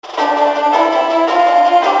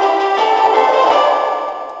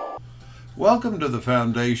Welcome to the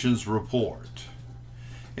Foundation's report.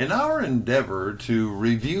 In our endeavor to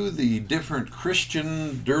review the different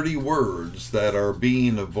Christian dirty words that are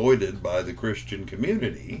being avoided by the Christian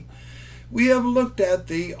community, we have looked at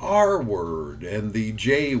the R word and the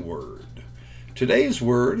J word. Today's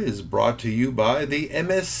word is brought to you by the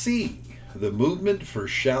MSC, the Movement for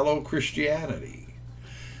Shallow Christianity.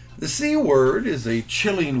 The C word is a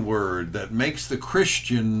chilling word that makes the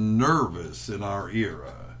Christian nervous in our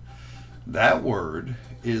era. That word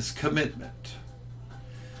is commitment.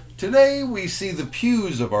 Today we see the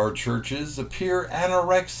pews of our churches appear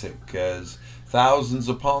anorexic as thousands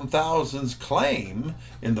upon thousands claim,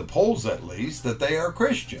 in the polls at least, that they are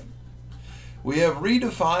Christian. We have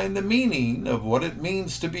redefined the meaning of what it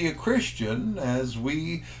means to be a Christian as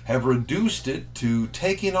we have reduced it to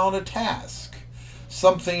taking on a task,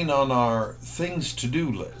 something on our things to do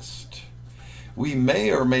list. We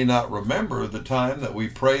may or may not remember the time that we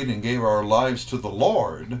prayed and gave our lives to the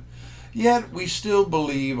Lord, yet we still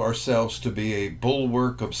believe ourselves to be a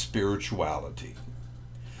bulwark of spirituality.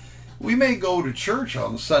 We may go to church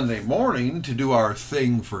on Sunday morning to do our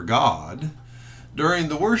thing for God. During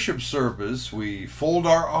the worship service, we fold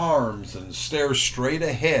our arms and stare straight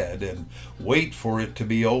ahead and wait for it to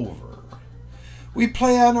be over. We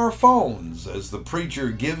play on our phones as the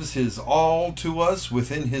preacher gives his all to us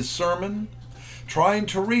within his sermon, trying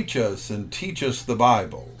to reach us and teach us the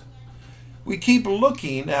Bible. We keep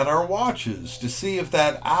looking at our watches to see if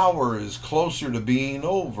that hour is closer to being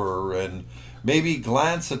over and maybe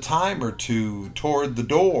glance a time or two toward the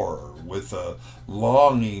door with a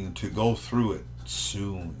longing to go through it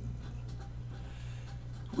soon.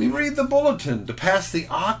 We read the bulletin to pass the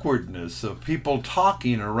awkwardness of people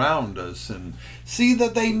talking around us and see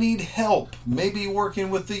that they need help, maybe working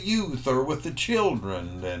with the youth or with the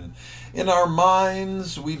children. And in our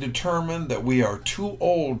minds, we determine that we are too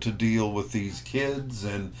old to deal with these kids,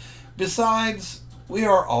 and besides, we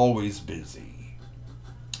are always busy.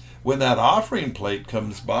 When that offering plate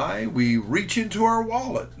comes by, we reach into our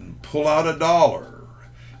wallet and pull out $1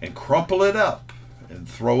 and crumple it up and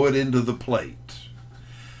throw it into the plate.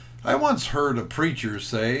 I once heard a preacher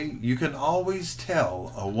say, "You can always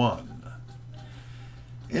tell a one."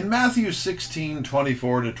 In Matthew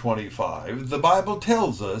 16:24-25, the Bible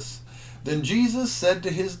tells us, "Then Jesus said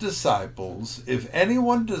to his disciples, 'If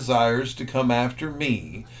anyone desires to come after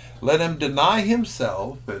me, let him deny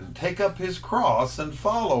himself and take up his cross and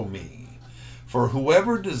follow me. For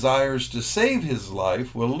whoever desires to save his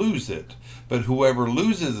life will lose it, but whoever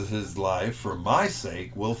loses his life for my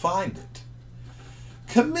sake will find it.'"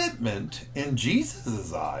 Commitment, in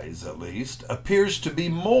Jesus' eyes at least, appears to be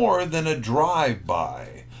more than a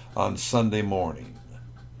drive-by on Sunday morning.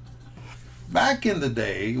 Back in the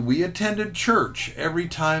day, we attended church every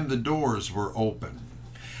time the doors were open.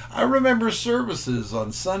 I remember services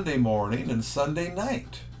on Sunday morning and Sunday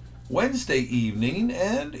night, Wednesday evening,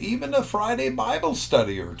 and even a Friday Bible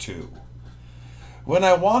study or two. When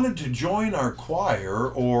I wanted to join our choir,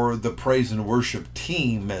 or the praise and worship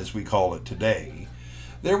team as we call it today,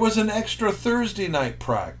 there was an extra Thursday night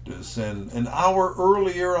practice and an hour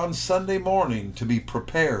earlier on Sunday morning to be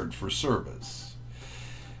prepared for service.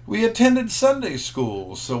 We attended Sunday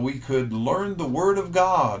school so we could learn the Word of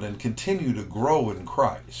God and continue to grow in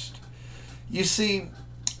Christ. You see,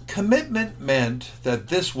 commitment meant that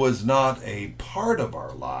this was not a part of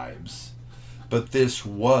our lives, but this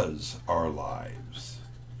was our lives.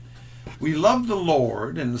 We loved the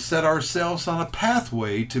Lord and set ourselves on a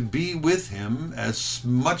pathway to be with Him as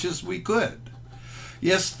much as we could.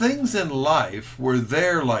 Yes, things in life were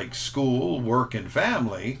there like school, work, and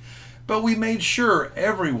family, but we made sure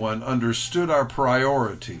everyone understood our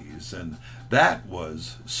priorities, and that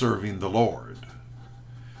was serving the Lord.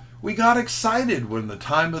 We got excited when the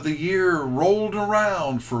time of the year rolled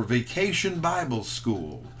around for Vacation Bible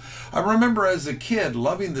School. I remember as a kid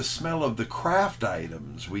loving the smell of the craft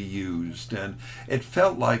items we used, and it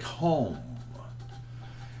felt like home.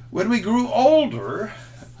 When we grew older,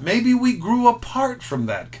 maybe we grew apart from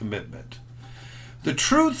that commitment. The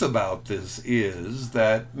truth about this is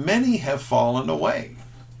that many have fallen away.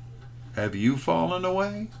 Have you fallen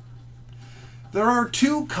away? There are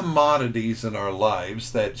two commodities in our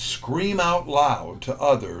lives that scream out loud to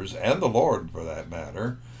others, and the Lord for that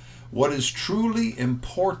matter, what is truly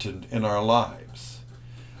important in our lives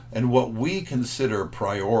and what we consider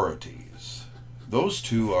priorities. Those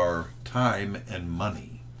two are time and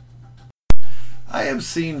money. I have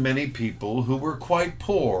seen many people who were quite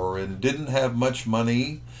poor and didn't have much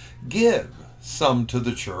money give some to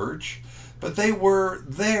the church, but they were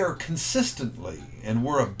there consistently and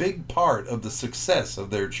were a big part of the success of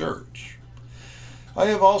their church. I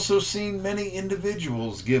have also seen many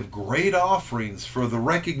individuals give great offerings for the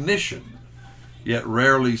recognition, yet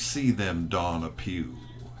rarely see them don a pew.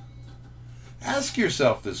 Ask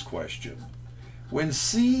yourself this question. When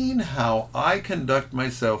seeing how I conduct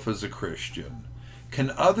myself as a Christian,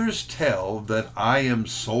 can others tell that I am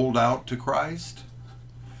sold out to Christ?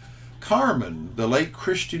 Carmen, the late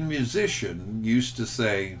Christian musician, used to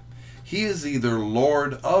say, "He is either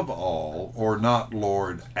Lord of all or not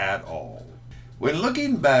Lord at all." When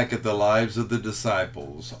looking back at the lives of the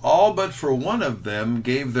disciples, all but for one of them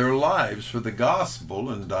gave their lives for the gospel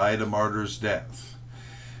and died a martyr's death.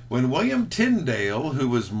 When William Tyndale, who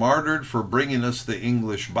was martyred for bringing us the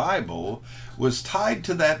English Bible, was tied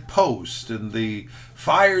to that post and the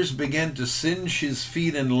fires began to singe his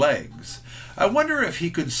feet and legs, I wonder if he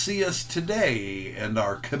could see us today and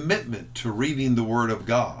our commitment to reading the Word of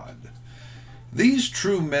God. These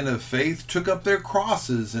true men of faith took up their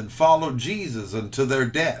crosses and followed Jesus unto their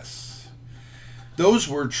deaths. Those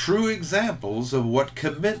were true examples of what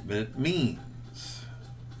commitment means.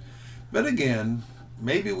 But again,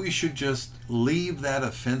 maybe we should just leave that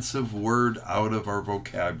offensive word out of our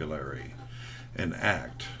vocabulary and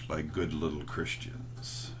act like good little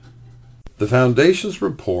Christians. The Foundation's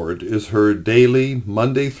report is heard daily,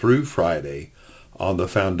 Monday through Friday, on the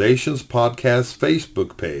Foundation's podcast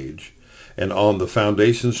Facebook page and on the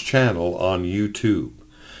Foundation's channel on YouTube,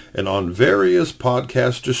 and on various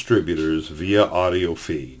podcast distributors via audio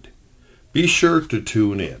feed. Be sure to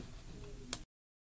tune in.